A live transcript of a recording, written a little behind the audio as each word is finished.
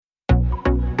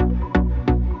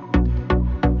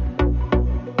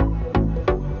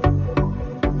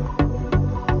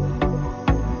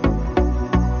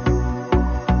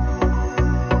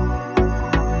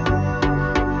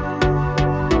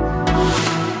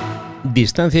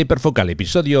Distancia hiperfocal,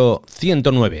 episodio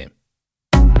 109.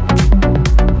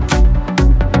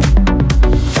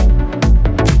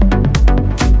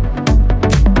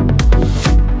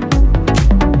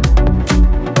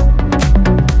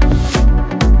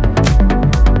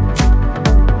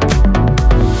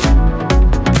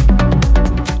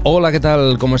 Hola, ¿qué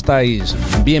tal? ¿Cómo estáis?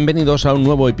 Bienvenidos a un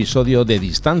nuevo episodio de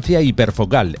Distancia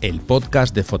hiperfocal, el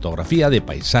podcast de fotografía de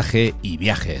paisaje y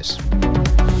viajes.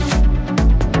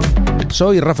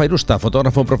 Soy Rafa Irusta,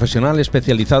 fotógrafo profesional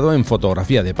especializado en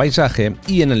fotografía de paisaje,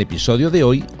 y en el episodio de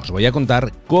hoy os voy a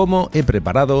contar cómo he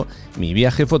preparado mi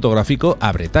viaje fotográfico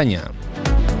a Bretaña.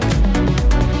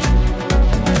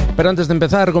 Pero antes de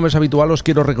empezar, como es habitual, os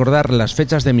quiero recordar las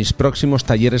fechas de mis próximos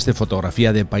talleres de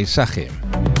fotografía de paisaje.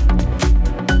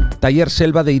 Taller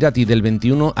Selva de Irati del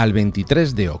 21 al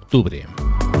 23 de octubre.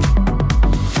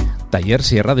 Taller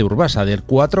Sierra de Urbasa del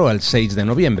 4 al 6 de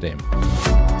noviembre.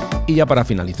 Y ya para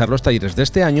finalizar los talleres de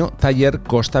este año, Taller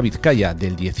Costa Vizcaya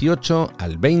del 18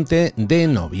 al 20 de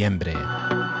noviembre.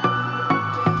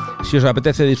 Si os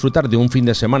apetece disfrutar de un fin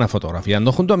de semana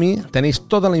fotografiando junto a mí, tenéis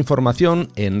toda la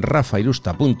información en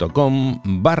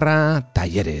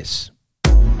rafairusta.com/talleres.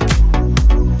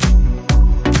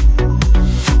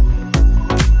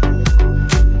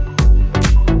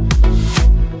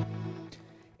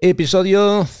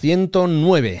 Episodio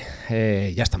 109.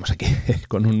 Ya estamos aquí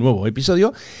con un nuevo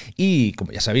episodio y,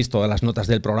 como ya sabéis, todas las notas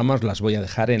del programa os las voy a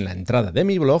dejar en la entrada de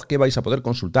mi blog, que vais a poder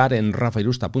consultar en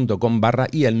rafairusta.com/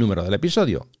 y el número del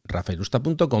episodio,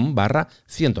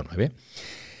 rafairusta.com/109.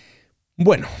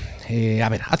 Bueno, a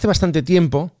ver, hace bastante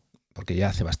tiempo, porque ya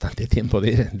hace bastante tiempo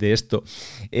de esto,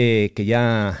 que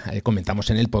ya comentamos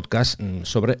en el podcast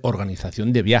sobre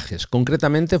organización de viajes.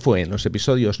 Concretamente fue en los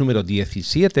episodios número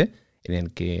 17, en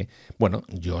el que, bueno,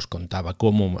 yo os contaba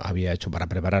cómo había hecho para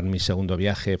preparar mi segundo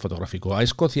viaje fotográfico a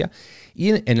Escocia, y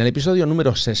en el episodio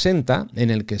número 60,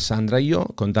 en el que Sandra y yo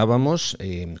contábamos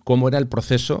cómo era el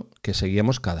proceso que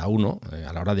seguíamos cada uno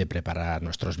a la hora de preparar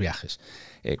nuestros viajes,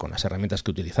 con las herramientas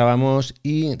que utilizábamos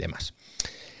y demás.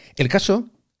 El caso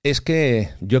es que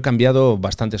yo he cambiado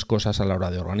bastantes cosas a la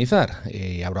hora de organizar.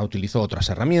 Ahora utilizo otras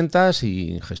herramientas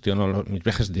y gestiono mis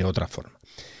viajes de otra forma.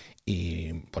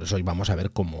 Y por eso hoy vamos a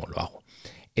ver cómo lo hago.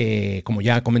 Como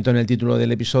ya comento en el título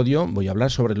del episodio, voy a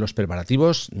hablar sobre los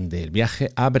preparativos del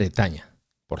viaje a Bretaña.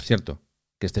 Por cierto,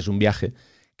 que este es un viaje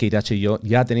que Irache y yo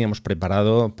ya teníamos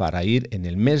preparado para ir en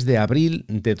el mes de abril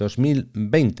de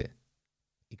 2020.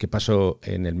 ¿Y qué pasó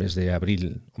en el mes de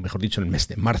abril, o mejor dicho, en el mes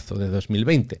de marzo de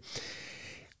 2020?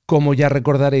 Como ya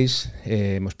recordaréis,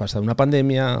 hemos pasado una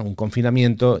pandemia, un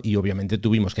confinamiento, y obviamente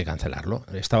tuvimos que cancelarlo.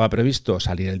 Estaba previsto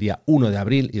salir el día 1 de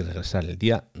abril y regresar el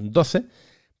día 12,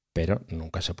 pero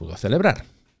nunca se pudo celebrar.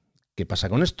 ¿Qué pasa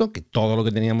con esto? Que todo lo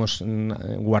que teníamos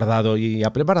guardado y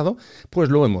ya preparado, pues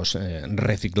lo hemos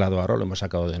reciclado ahora, lo hemos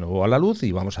sacado de nuevo a la luz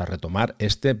y vamos a retomar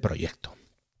este proyecto.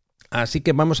 Así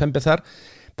que vamos a empezar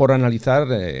por analizar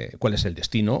cuál es el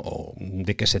destino o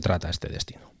de qué se trata este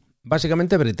destino.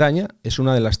 Básicamente, Bretaña es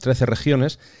una de las 13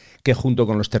 regiones que, junto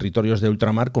con los territorios de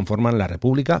ultramar, conforman la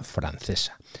República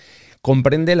Francesa.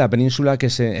 Comprende la península, que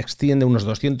se extiende unos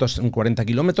 240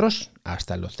 kilómetros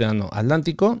hasta el Océano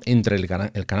Atlántico, entre el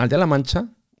Canal de la Mancha,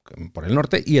 por el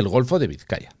norte, y el Golfo de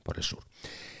Vizcaya, por el sur.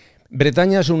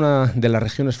 Bretaña es una de las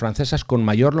regiones francesas con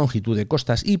mayor longitud de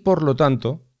costas y, por lo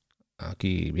tanto,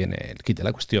 aquí viene el kit de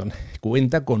la cuestión,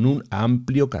 cuenta con un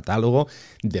amplio catálogo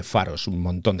de faros, un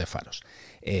montón de faros.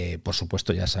 Por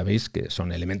supuesto, ya sabéis que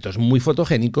son elementos muy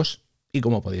fotogénicos y,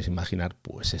 como podéis imaginar,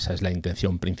 pues esa es la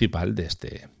intención principal de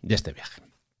este viaje.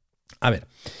 A ver,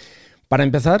 para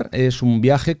empezar, es un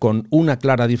viaje con una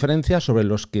clara diferencia sobre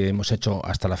los que hemos hecho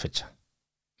hasta la fecha.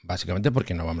 Básicamente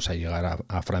porque no vamos a llegar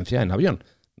a Francia en avión,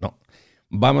 no.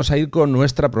 Vamos a ir con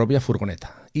nuestra propia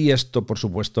furgoneta. Y esto, por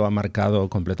supuesto, ha marcado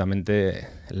completamente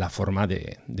la forma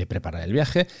de preparar el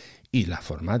viaje y la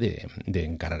forma de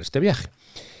encarar este viaje.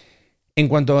 En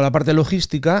cuanto a la parte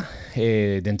logística,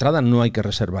 de entrada no hay que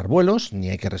reservar vuelos ni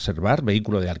hay que reservar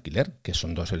vehículo de alquiler, que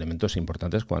son dos elementos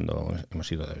importantes cuando hemos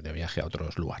ido de viaje a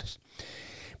otros lugares.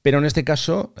 Pero en este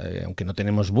caso, aunque no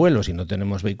tenemos vuelos y no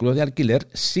tenemos vehículo de alquiler,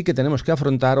 sí que tenemos que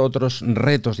afrontar otros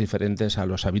retos diferentes a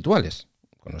los habituales,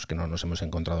 con los que no nos hemos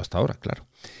encontrado hasta ahora, claro.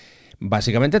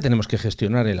 Básicamente tenemos que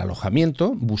gestionar el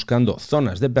alojamiento buscando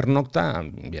zonas de pernocta,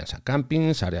 bien sea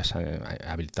campings, áreas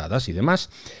habilitadas y demás,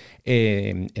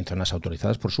 en zonas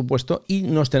autorizadas, por supuesto, y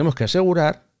nos tenemos que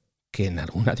asegurar que en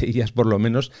alguna de ellas, por lo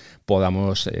menos,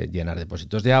 podamos llenar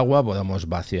depósitos de agua, podamos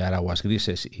vaciar aguas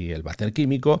grises y el váter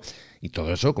químico, y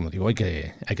todo eso, como digo, hay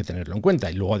que tenerlo en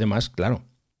cuenta. Y luego, además, claro,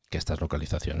 que estas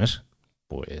localizaciones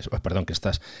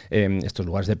estos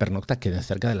lugares de pernocta queden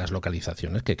cerca de las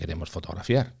localizaciones que queremos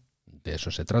fotografiar. De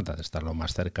eso se trata, de estar lo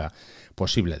más cerca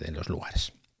posible de los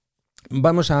lugares.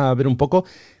 Vamos a ver un poco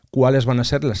cuáles van a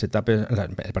ser las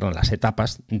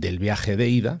etapas del viaje de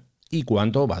ida y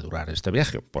cuánto va a durar este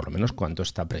viaje, por lo menos cuánto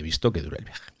está previsto que dure el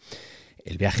viaje.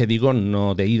 El viaje, digo,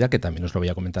 no de ida, que también os lo voy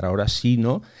a comentar ahora,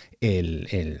 sino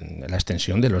la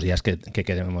extensión de los días que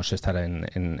queremos estar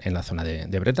en la zona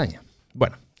de Bretaña.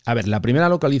 Bueno, a ver, la primera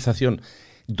localización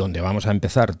donde vamos a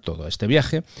empezar todo este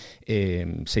viaje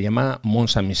se llama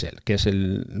Mont-Saint-Michel, que es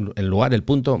el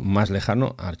punto más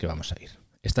lejano al que vamos a ir.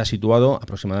 Está situado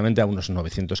aproximadamente a unos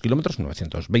 900 kilómetros,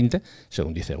 920,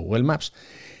 según dice Google Maps,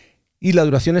 y la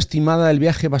duración estimada del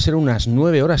viaje va a ser unas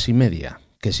 9 horas y media,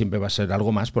 que siempre va a ser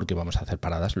algo más porque vamos a hacer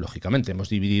paradas, lógicamente. Hemos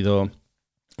dividido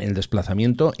el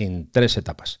desplazamiento en 3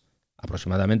 etapas,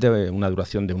 aproximadamente una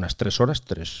duración de unas 3 horas,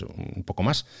 un poco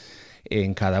más,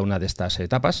 en cada una de estas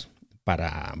etapas,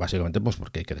 básicamente pues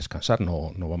porque hay que descansar,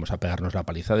 no vamos a pegarnos la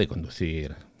paliza de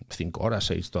conducir 5 horas,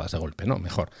 6 todas de golpe, no,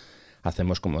 mejor.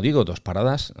 Hacemos, como digo, 2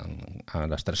 paradas a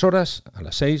las 3 horas, a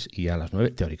las 6 y a las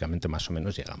 9, teóricamente más o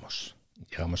menos llegamos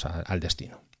al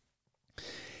destino.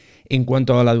 En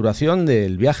cuanto a la duración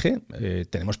del viaje,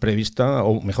 tenemos prevista,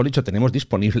 o mejor dicho, tenemos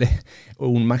disponible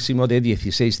un máximo de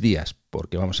 16 días,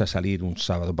 porque vamos a salir un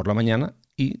sábado por la mañana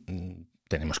y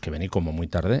tenemos que venir como muy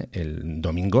tarde el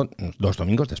domingo, 2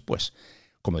 domingos después.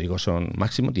 Como digo, son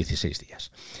máximo 16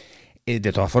 días.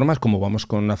 De todas formas, como vamos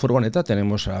con la furgoneta,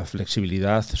 tenemos la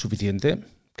flexibilidad suficiente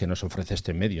que nos ofrece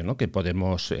este medio, ¿no? Que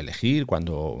podemos elegir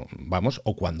cuando vamos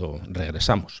o cuando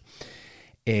regresamos.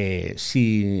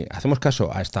 Si hacemos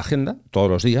caso a esta agenda, todos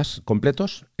los días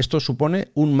completos, esto supone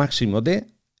un máximo de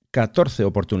 14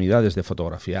 oportunidades de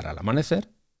fotografiar al amanecer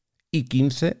y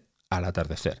 15 al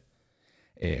atardecer.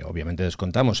 Obviamente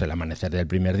descontamos el amanecer del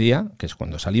primer día, que es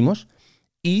cuando salimos,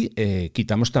 y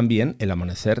quitamos también el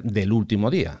amanecer del último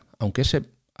día, aunque ese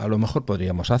a lo mejor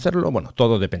podríamos hacerlo, bueno,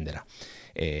 todo dependerá,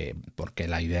 porque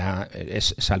la idea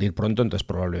es salir pronto, entonces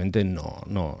probablemente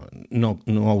no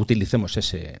utilicemos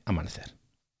ese amanecer.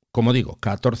 Como digo,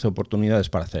 14 oportunidades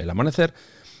para hacer el amanecer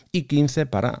y 15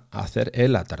 para hacer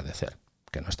el atardecer,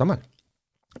 que no está mal.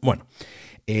 Bueno,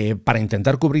 para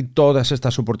intentar cubrir todas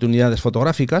estas oportunidades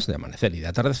fotográficas de amanecer y de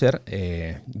atardecer,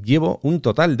 llevamos un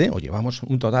total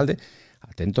de,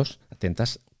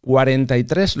 atentas,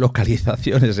 43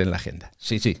 localizaciones en la agenda.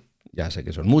 Sí, ya sé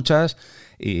que son muchas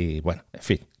y bueno, en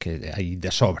fin, que hay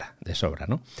de sobra,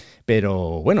 ¿no?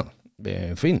 Pero bueno,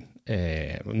 en fin,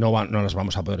 no las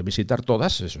vamos a poder visitar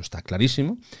todas, eso está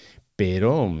clarísimo,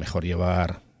 pero mejor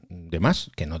llevar de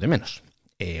más que no de menos.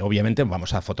 Obviamente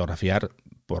vamos a fotografiar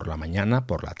por la mañana,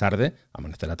 por la tarde,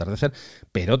 amanecer, atardecer,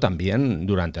 pero también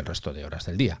durante el resto de horas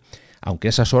del día. Aunque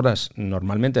esas horas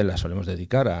normalmente las solemos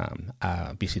dedicar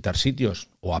a visitar sitios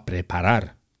o a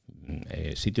preparar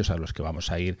sitios a los que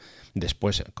vamos a ir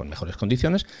después con mejores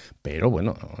condiciones, pero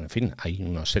bueno, en fin, hay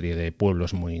una serie de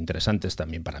pueblos muy interesantes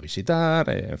también para visitar,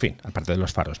 en fin, aparte de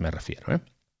los faros me refiero, ¿eh?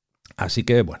 Así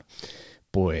que bueno,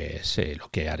 pues lo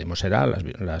que haremos será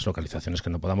las localizaciones que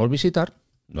no podamos visitar,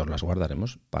 nos las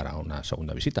guardaremos para una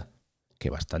segunda visita, que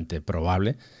bastante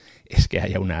probable es que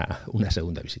haya una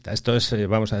segunda visita. Esto es,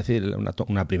 vamos a decir,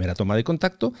 una primera toma de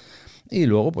contacto y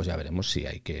luego pues ya veremos si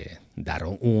hay que dar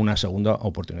una segunda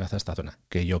oportunidad a esta zona,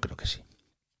 que yo creo que sí.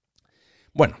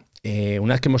 Bueno,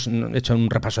 una vez que hemos hecho un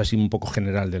repaso así un poco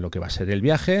general de lo que va a ser el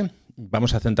viaje,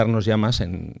 vamos a centrarnos ya más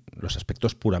en los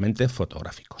aspectos puramente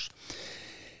fotográficos.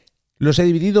 Los he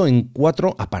dividido en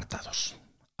 4 apartados.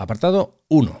 Apartado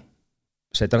 1.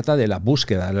 Se trata de la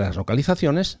búsqueda de las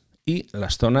localizaciones y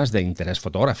las zonas de interés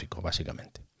fotográfico,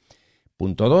 básicamente.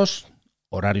 Punto 2.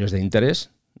 Horarios de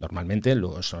interés. Normalmente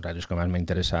los horarios que más me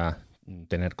interesa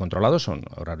tener controlados son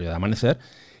el horario de amanecer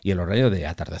y el horario de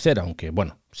atardecer, aunque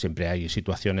bueno, siempre hay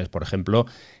situaciones, por ejemplo,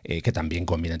 que también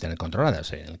conviene tener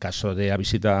controladas. En el caso de la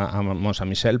visita a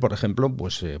Mont-Saint-Michel, por ejemplo,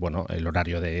 pues bueno, el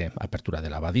horario de apertura de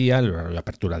la abadía, el horario de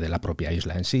apertura de la propia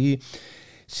isla en sí.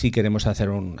 Si queremos hacer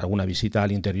alguna visita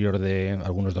al interior de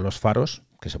algunos de los faros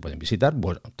que se pueden visitar,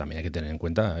 bueno, también hay que tener en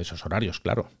cuenta esos horarios,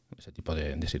 claro, ese tipo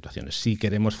de situaciones. Si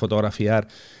queremos fotografiar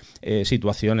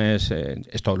situaciones,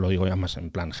 esto lo digo ya más en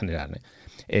plan general,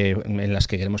 en las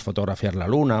que queremos fotografiar la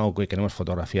luna o que queremos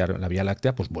fotografiar la Vía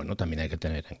Láctea, pues bueno, también hay que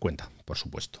tener en cuenta, por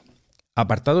supuesto.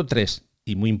 Apartado 3,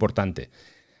 y muy importante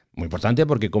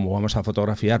porque como vamos a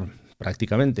fotografiar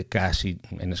prácticamente casi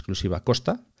en exclusiva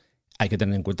costa, hay que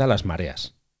tener en cuenta las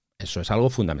mareas. Eso es algo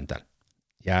fundamental.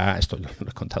 Ya esto lo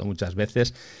he contado muchas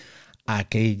veces,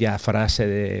 aquella frase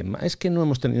de es que no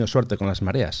hemos tenido suerte con las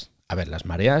mareas. A ver, las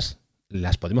mareas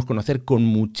las podemos conocer con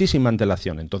muchísima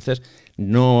antelación. Entonces,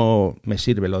 no me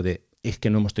sirve lo de es que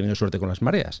no hemos tenido suerte con las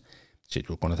mareas. Si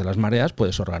tú conoces las mareas,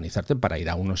 puedes organizarte para ir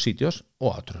a unos sitios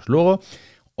o a otros. Luego,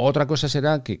 otra cosa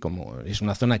será que como es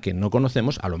una zona que no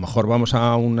conocemos, a lo mejor vamos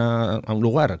a un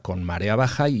lugar con marea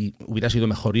baja y hubiera sido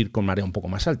mejor ir con marea un poco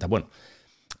más alta. Bueno,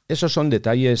 esos son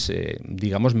detalles,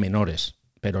 digamos, menores,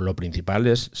 pero lo principal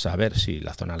es saber si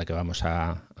la zona a la que vamos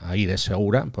a ir es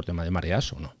segura por tema de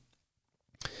mareas o no.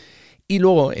 Y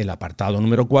luego el apartado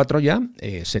número 4 ya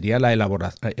sería la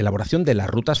elaboración de las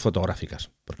rutas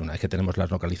fotográficas, porque una vez que tenemos las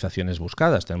localizaciones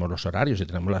buscadas, tenemos los horarios y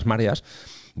tenemos las mareas,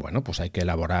 bueno, pues hay que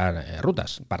elaborar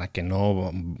rutas para que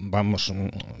no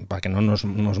nos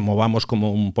movamos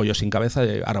como un pollo sin cabeza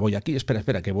de ahora voy aquí,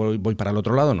 espera, que voy para el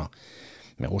otro lado, no.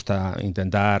 Me gusta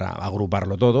intentar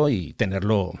agruparlo todo y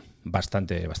tenerlo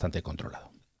bastante controlado.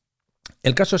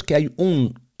 El caso es que hay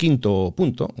un quinto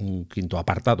punto, un quinto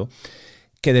apartado,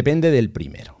 que depende del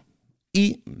primero.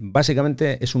 Y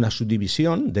básicamente es una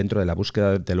subdivisión dentro de la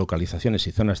búsqueda de localizaciones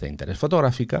y zonas de interés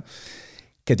fotográfica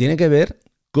que tiene que ver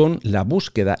con la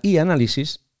búsqueda y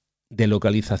análisis de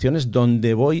localizaciones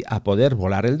donde voy a poder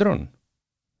volar el dron.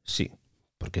 Sí,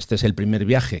 porque este es el primer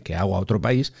viaje que hago a otro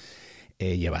país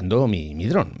llevando mi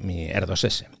dron, mi Air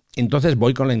 2S. Entonces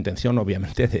voy con la intención,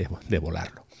 obviamente, de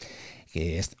volarlo,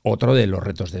 que es otro de los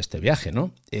retos de este viaje,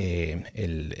 ¿no?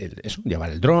 Llevar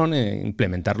el dron,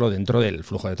 implementarlo dentro del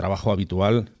flujo de trabajo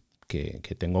habitual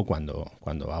que tengo cuando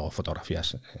hago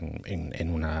fotografías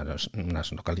en una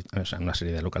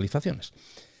serie de localizaciones.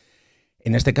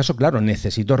 En este caso, claro,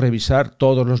 necesito revisar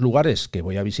todos los lugares que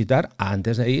voy a visitar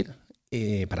antes de ir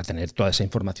para tener toda esa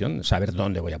información, saber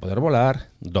dónde voy a poder volar,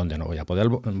 dónde no voy a poder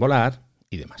volar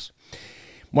y demás.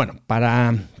 Bueno,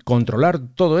 para controlar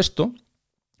todo esto,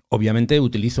 obviamente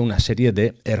utilizo una serie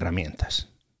de herramientas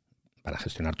para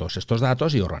gestionar todos estos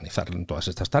datos y organizar todas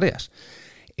estas tareas.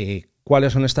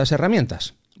 ¿Cuáles son estas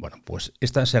herramientas? Bueno, pues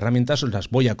estas herramientas os las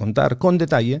voy a contar con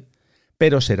detalle,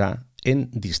 pero será en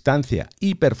distancia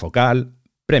hiperfocal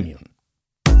premium.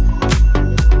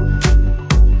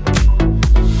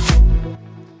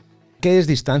 ¿Qué es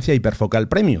distancia hiperfocal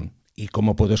premium? ¿Y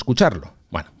cómo puedo escucharlo?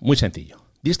 Bueno, muy sencillo.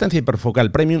 Distancia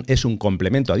hiperfocal premium es un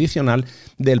complemento adicional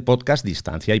del podcast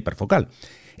Distancia hiperfocal.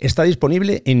 Está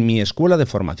disponible en mi escuela de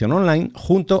formación online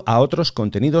junto a otros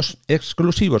contenidos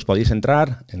exclusivos. Podéis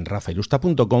entrar en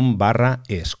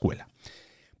rafairusta.com/escuela.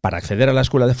 Para acceder a la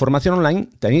escuela de formación online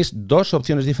tenéis dos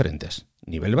opciones diferentes,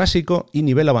 nivel básico y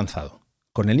nivel avanzado.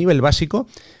 Con el nivel básico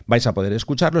vais a poder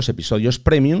escuchar los episodios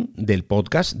premium del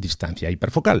podcast Distancia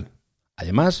hiperfocal.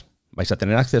 Además, vais a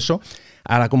tener acceso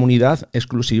a la comunidad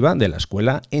exclusiva de la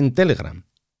escuela en Telegram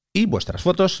y vuestras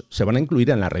fotos se van a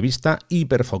incluir en la revista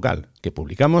Hiperfocal que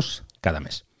publicamos cada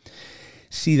mes.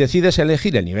 Si decides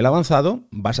elegir el nivel avanzado,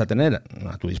 vas a tener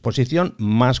a tu disposición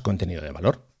más contenido de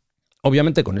valor.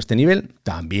 Obviamente con este nivel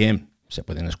también se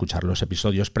pueden escuchar los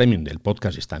episodios premium del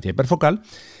podcast Distancia hiperfocal,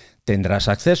 tendrás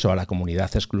acceso a la comunidad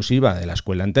exclusiva de la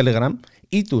escuela en Telegram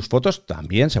y tus fotos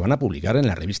también se van a publicar en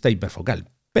la revista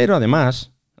Hiperfocal. Pero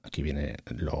además, aquí viene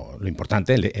lo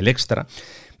importante, el extra,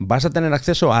 vas a tener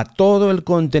acceso a todo el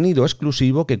contenido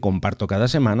exclusivo que comparto cada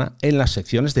semana en las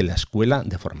secciones de la escuela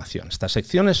de formación. Estas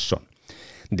secciones son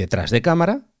detrás de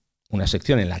cámara, una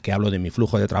sección en la que hablo de mi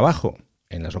flujo de trabajo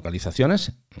en las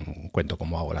localizaciones, cuento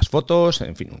cómo hago las fotos,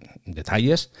 en fin,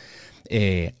 detalles,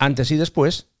 antes y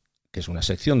después, que es una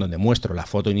sección donde muestro la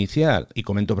foto inicial y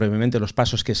comento brevemente los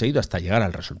pasos que he seguido hasta llegar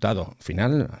al resultado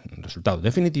final, al resultado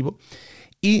definitivo,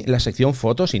 y la sección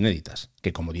fotos inéditas,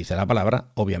 que como dice la palabra,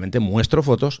 obviamente muestro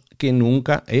fotos que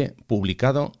nunca he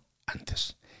publicado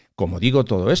antes. Como digo,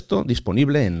 todo esto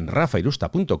disponible en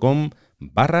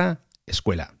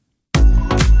rafairusta.com/escuela.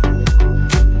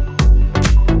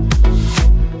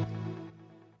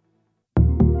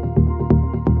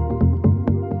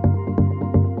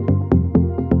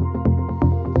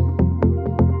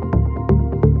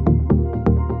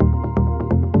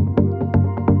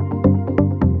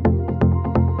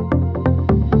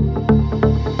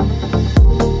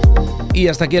 Y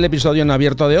hasta aquí el episodio en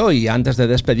abierto de hoy. Antes de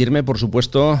despedirme, por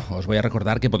supuesto, os voy a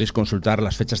recordar que podéis consultar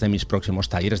las fechas de mis próximos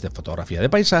talleres de fotografía de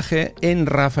paisaje en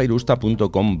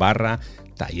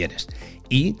rafairusta.com/talleres.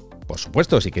 Y, por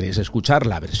supuesto, si queréis escuchar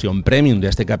la versión premium de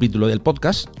este capítulo del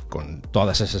podcast, con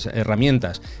todas esas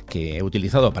herramientas que he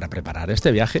utilizado para preparar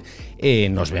este viaje,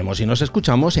 nos vemos y nos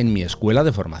escuchamos en mi escuela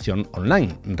de formación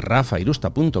online,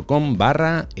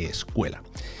 rafairusta.com/escuela.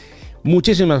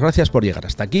 Muchísimas gracias por llegar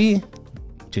hasta aquí.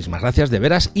 Muchísimas gracias de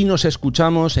veras y nos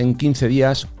escuchamos en 15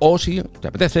 días o si te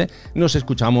apetece, nos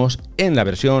escuchamos en la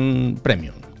versión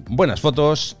premium. Buenas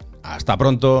fotos, hasta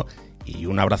pronto y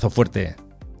un abrazo fuerte.